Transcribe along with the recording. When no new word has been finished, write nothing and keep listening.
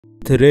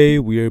Today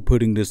we are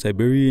putting the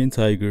Siberian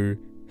tiger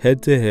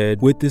head to head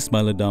with the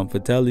Smilodon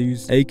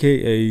fatalis,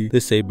 aka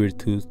the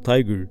saber-toothed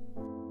tiger.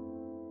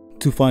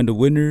 To find a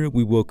winner,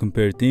 we will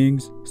compare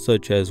things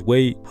such as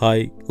weight,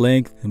 height,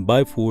 length, and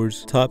bite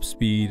force, top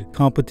speed,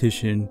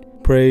 competition,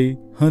 prey,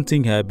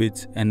 hunting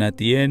habits, and at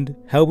the end,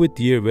 how it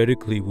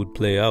theoretically would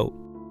play out.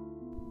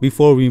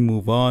 Before we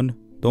move on,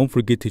 don't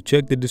forget to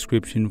check the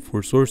description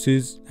for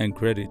sources and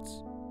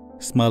credits.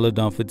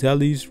 Smilodon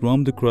fatalis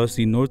roamed across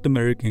the North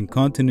American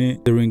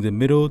continent during the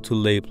Middle to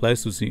Late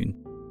Pleistocene,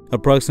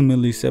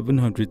 approximately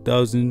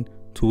 700,000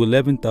 to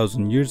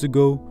 11,000 years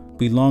ago,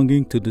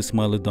 belonging to the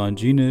Smilodon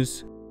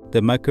genus, the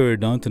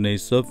Machaerodontidae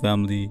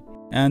subfamily,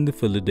 and the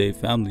Felidae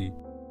family.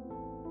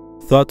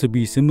 Thought to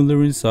be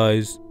similar in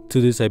size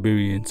to the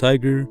Siberian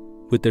tiger,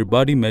 with their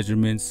body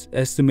measurements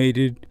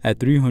estimated at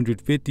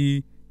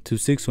 350 to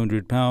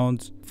 600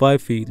 pounds,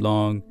 5 feet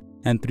long,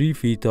 and 3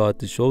 feet tall at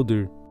the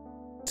shoulder.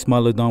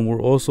 Smilodon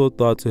were also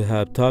thought to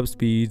have top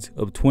speeds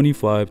of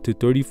 25 to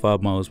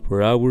 35 miles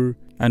per hour,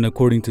 and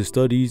according to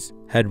studies,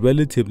 had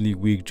relatively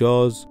weak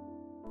jaws,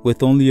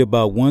 with only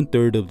about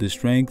 1/3 of the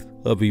strength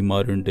of a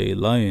modern-day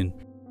lion.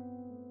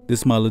 The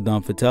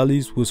Smilodon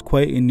fatalis was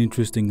quite an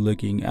interesting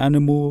looking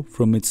animal,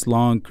 from its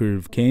long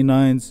curved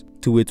canines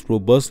to its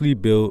robustly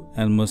built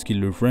and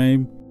muscular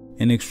frame,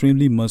 an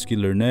extremely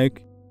muscular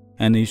neck,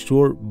 and a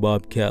short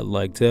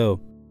bobcat-like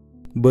tail.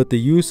 But the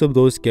use of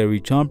those scary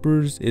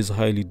chompers is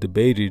highly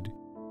debated,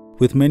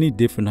 with many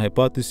different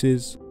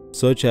hypotheses,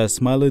 such as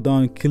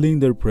Smilodon killing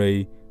their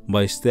prey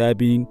by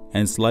stabbing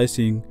and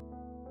slicing,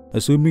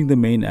 assuming the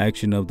main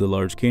action of the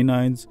large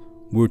canines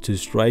were to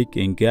strike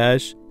and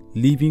gash,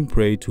 leaving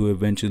prey to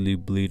eventually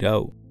bleed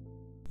out.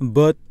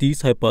 But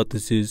these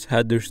hypotheses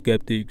had their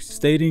skeptics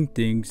stating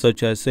things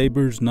such as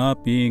sabers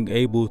not being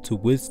able to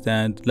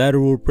withstand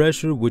lateral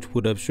pressure, which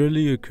would have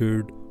surely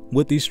occurred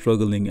with a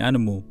struggling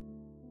animal.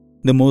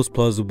 The most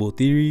plausible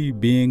theory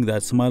being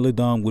that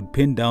Smilodon would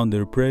pin down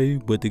their prey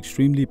with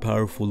extremely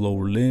powerful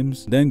lower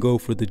limbs, then go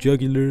for the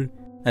jugular,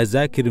 as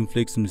that could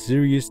inflict some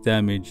serious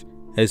damage,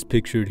 as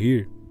pictured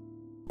here.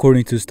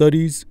 According to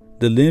studies,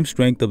 the limb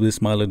strength of the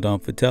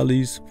Smilodon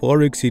fatalis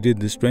far exceeded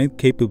the strength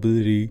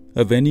capability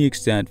of any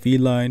extant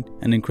feline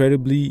and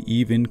incredibly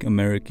even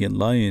American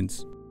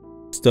lions.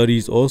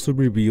 Studies also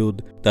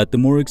revealed that the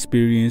more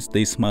experienced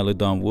a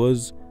Smilodon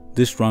was,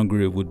 the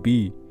stronger it would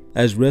be,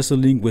 as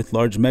wrestling with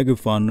large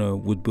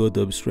megafauna would build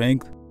up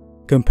strength,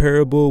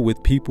 comparable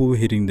with people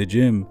hitting the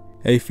gym,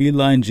 a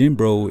feline gym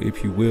bro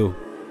if you will.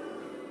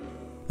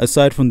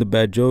 Aside from the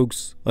bad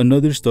jokes,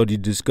 another study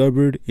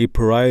discovered a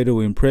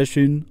parietal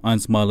impression on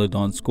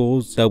Smilodon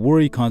skulls that were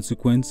a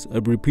consequence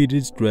of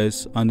repeated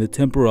stress on the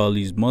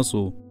temporalis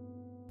muscle,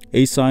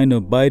 a sign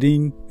of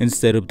biting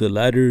instead of the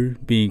latter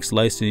being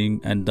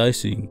slicing and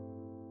dicing.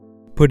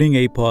 Putting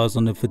a pause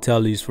on the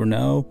fatalis for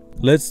now,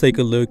 let's take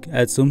a look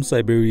at some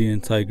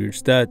Siberian tiger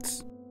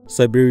stats.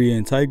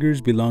 Siberian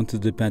tigers belong to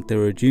the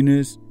Panthera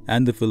genus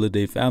and the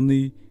Felidae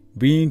family,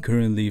 being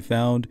currently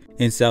found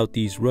in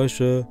Southeast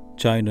Russia,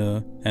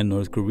 China, and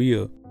North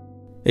Korea.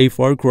 A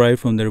far cry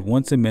from their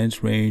once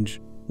immense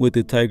range, with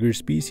the tiger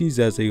species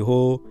as a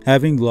whole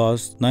having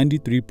lost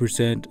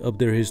 93% of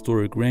their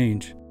historic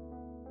range.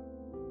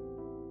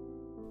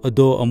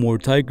 Adult Amur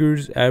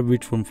tigers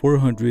average from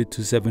 400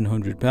 to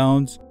 700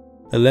 pounds,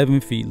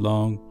 11 feet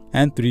long,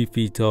 and 3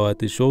 feet tall at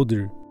the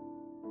shoulder.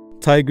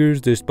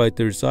 Tigers, despite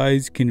their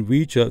size, can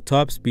reach up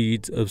top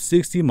speeds of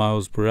 60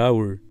 miles per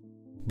hour,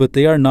 but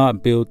they are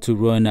not built to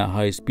run at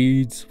high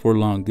speeds for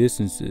long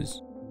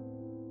distances.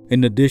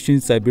 In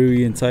addition,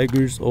 Siberian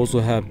tigers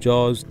also have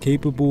jaws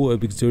capable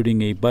of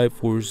exerting a bite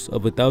force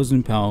of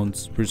 1,000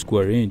 pounds per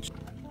square inch.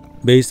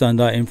 Based on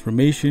that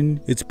information,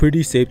 it's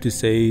pretty safe to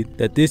say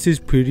that this is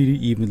pretty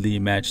evenly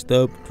matched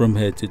up from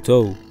head to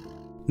toe.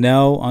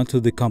 Now onto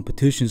the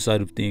competition side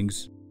of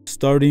things,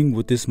 starting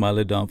with the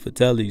Smilodon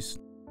fatalis.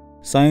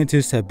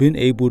 Scientists have been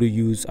able to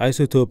use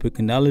isotopic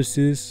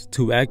analysis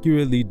to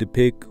accurately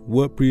depict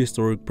what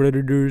prehistoric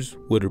predators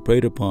would have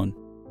preyed upon.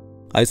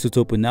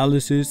 Isotope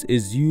analysis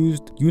is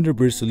used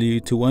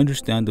universally to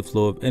understand the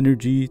flow of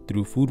energy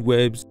through food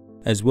webs,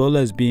 as well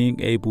as being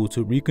able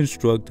to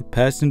reconstruct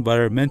past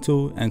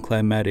environmental and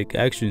climatic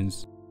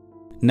actions.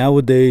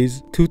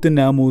 Nowadays, tooth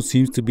enamel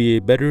seems to be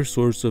a better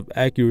source of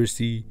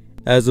accuracy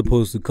as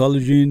opposed to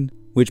collagen,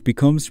 which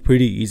becomes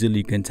pretty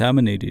easily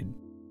contaminated.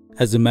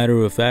 As a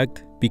matter of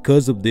fact,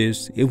 because of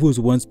this, it was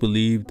once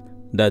believed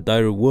that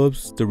dire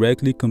wolves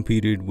directly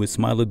competed with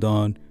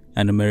Smilodon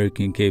and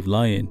American cave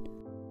lion,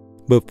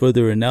 but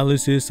further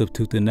analysis of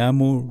tooth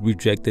enamel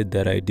rejected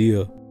that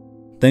idea.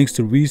 Thanks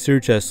to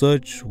research as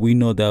such, we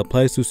know that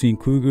Pleistocene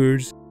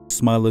cougars,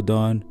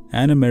 Smilodon,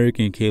 and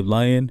American cave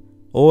lion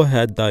all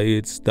had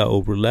diets that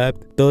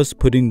overlapped, thus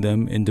putting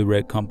them in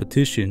direct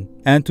competition.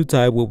 And to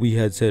tie what we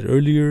had said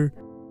earlier,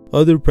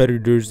 other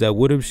predators that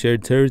would have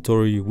shared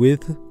territory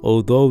with,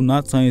 although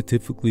not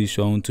scientifically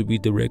shown to be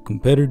direct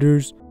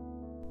competitors,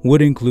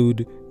 would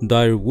include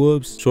dire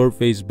wolves,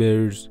 short-faced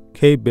bears,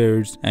 cave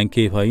bears, and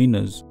cave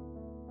hyenas.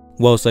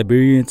 While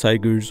Siberian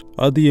tigers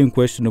are the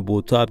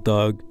unquestionable top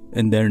dog,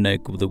 in their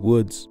neck of the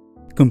woods,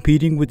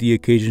 competing with the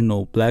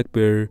occasional black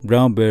bear,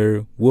 brown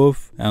bear,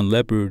 wolf, and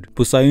leopard.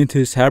 But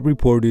scientists have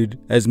reported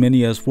as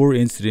many as 4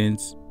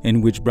 incidents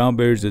in which brown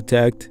bears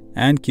attacked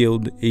and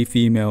killed a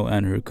female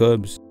and her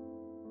cubs.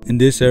 In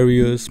this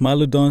area,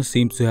 Smilodon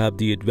seems to have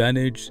the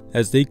advantage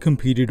as they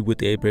competed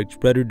with apex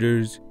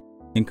predators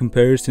in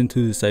comparison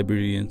to the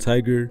Siberian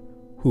tiger,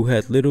 who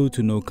had little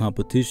to no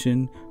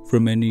competition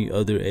from any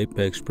other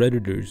apex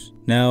predators.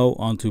 Now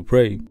onto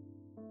prey.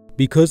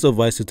 Because of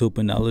isotope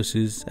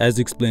analysis, as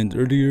explained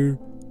earlier,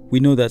 we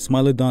know that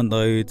Smilodon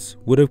diets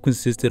would have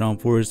consisted on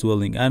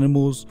forest-dwelling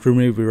animals from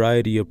a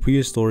variety of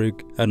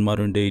prehistoric and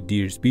modern-day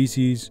deer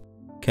species,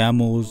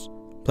 camels,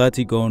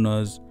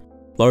 platygonas,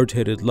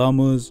 large-headed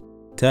llamas,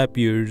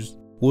 tapirs,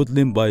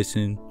 woodland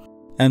bison,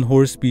 and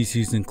horse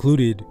species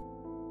included.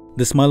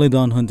 The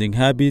Smilodon hunting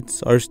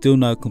habits are still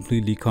not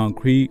completely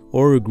concrete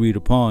or agreed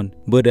upon,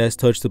 but as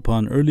touched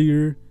upon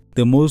earlier,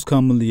 the most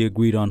commonly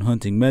agreed on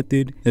hunting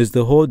method is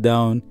the hold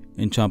down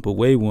and chomp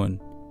away one.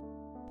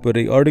 But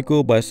an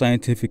article by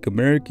Scientific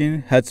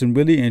American had some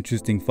really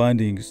interesting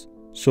findings,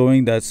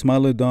 showing that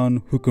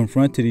Smilodon who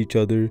confronted each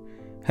other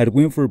had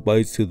went for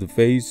bites to the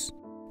face,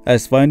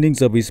 as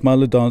findings of a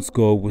Smilodon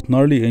skull with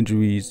gnarly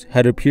injuries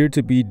had appeared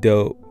to be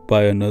dealt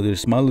by another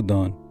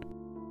Smilodon.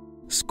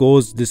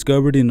 Skulls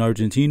discovered in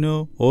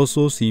Argentina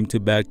also seem to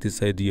back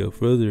this idea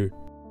further.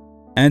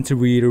 And to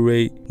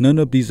reiterate, none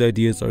of these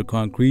ideas are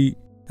concrete,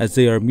 as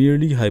they are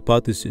merely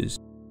hypotheses.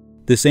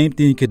 The same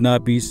thing could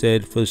not be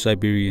said for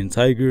Siberian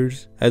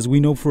tigers, as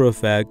we know for a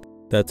fact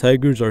that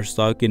tigers are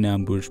stalk and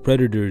ambush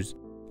predators,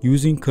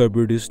 using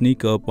cover to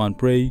sneak up on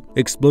prey,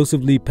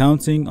 explosively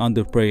pouncing on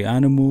the prey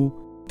animal,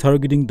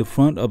 targeting the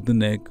front of the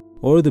neck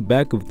or the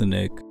back of the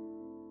neck.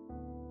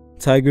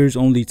 Tigers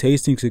only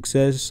tasting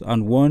success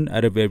on 1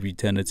 out of every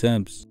 10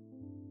 attempts.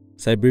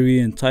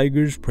 Siberian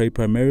tigers prey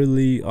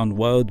primarily on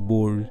wild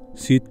boar,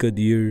 sitka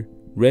deer,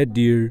 red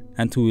deer,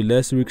 and to a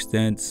lesser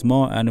extent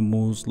small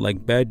animals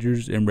like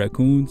badgers and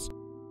raccoons,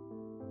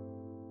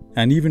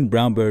 and even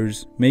brown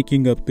bears,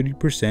 making up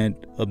 3%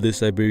 of the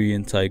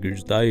Siberian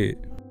tiger's diet.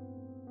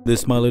 The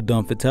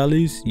Smilodon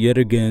fatalis yet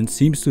again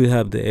seems to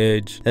have the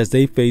edge, as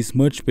they face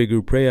much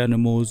bigger prey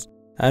animals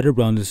at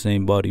around the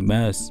same body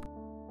mass.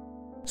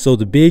 So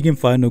the big and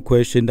final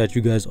question that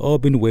you guys all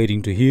been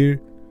waiting to hear: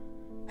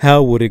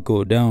 how would it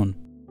go down?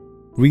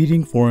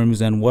 Reading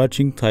forums and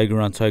watching tiger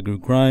on tiger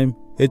crime,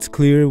 it's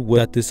clear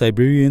that the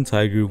Siberian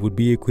tiger would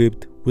be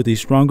equipped with a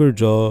stronger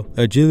jaw,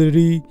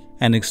 agility,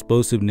 and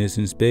explosiveness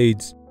in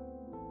spades,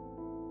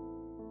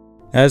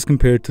 as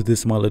compared to the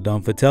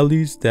Smilodon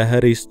fatalis that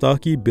had a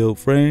stocky built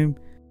frame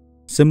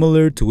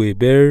similar to a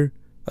bear,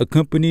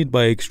 accompanied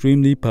by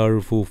extremely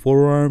powerful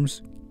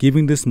forearms,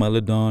 giving the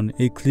Smilodon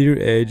a clear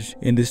edge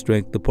in the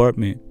strength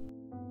department.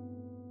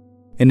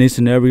 In a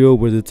scenario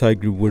where the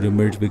tiger would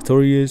emerge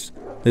victorious,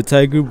 the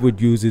tiger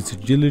would use its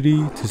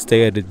agility to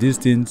stay at a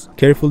distance,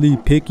 carefully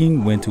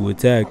picking when to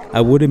attack.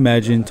 I would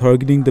imagine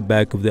targeting the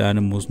back of the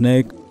animal's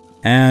neck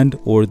and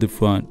or the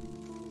front.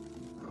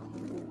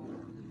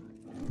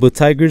 But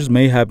tigers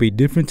may have a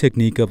different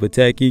technique of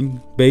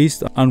attacking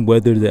based on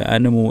whether the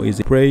animal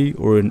is a prey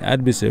or an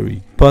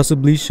adversary,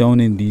 possibly shown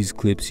in these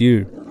clips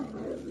here.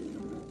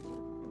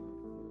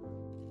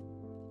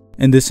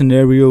 In the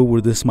scenario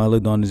where the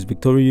Smilodon is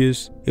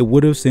victorious, it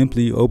would have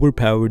simply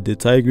overpowered the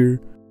tiger,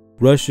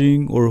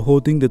 rushing or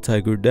holding the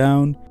tiger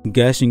down,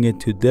 gashing it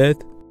to death,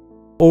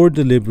 or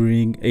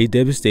delivering a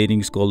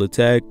devastating skull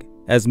attack,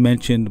 as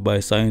mentioned by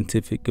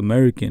Scientific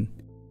American.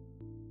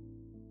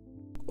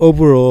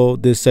 Overall,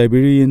 the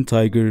Siberian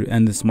tiger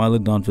and the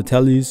Smilodon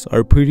fatalis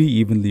are pretty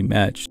evenly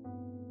matched.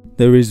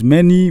 There is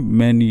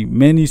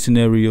many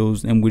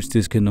scenarios in which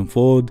this can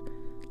unfold.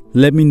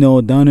 Let me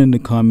know down in the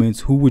comments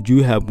who would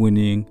you have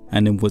winning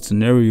and in what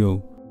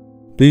scenario.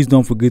 Please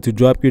don't forget to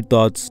drop your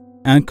thoughts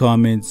and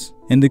comments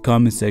in the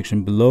comment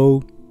section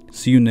below.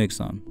 See you next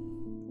time.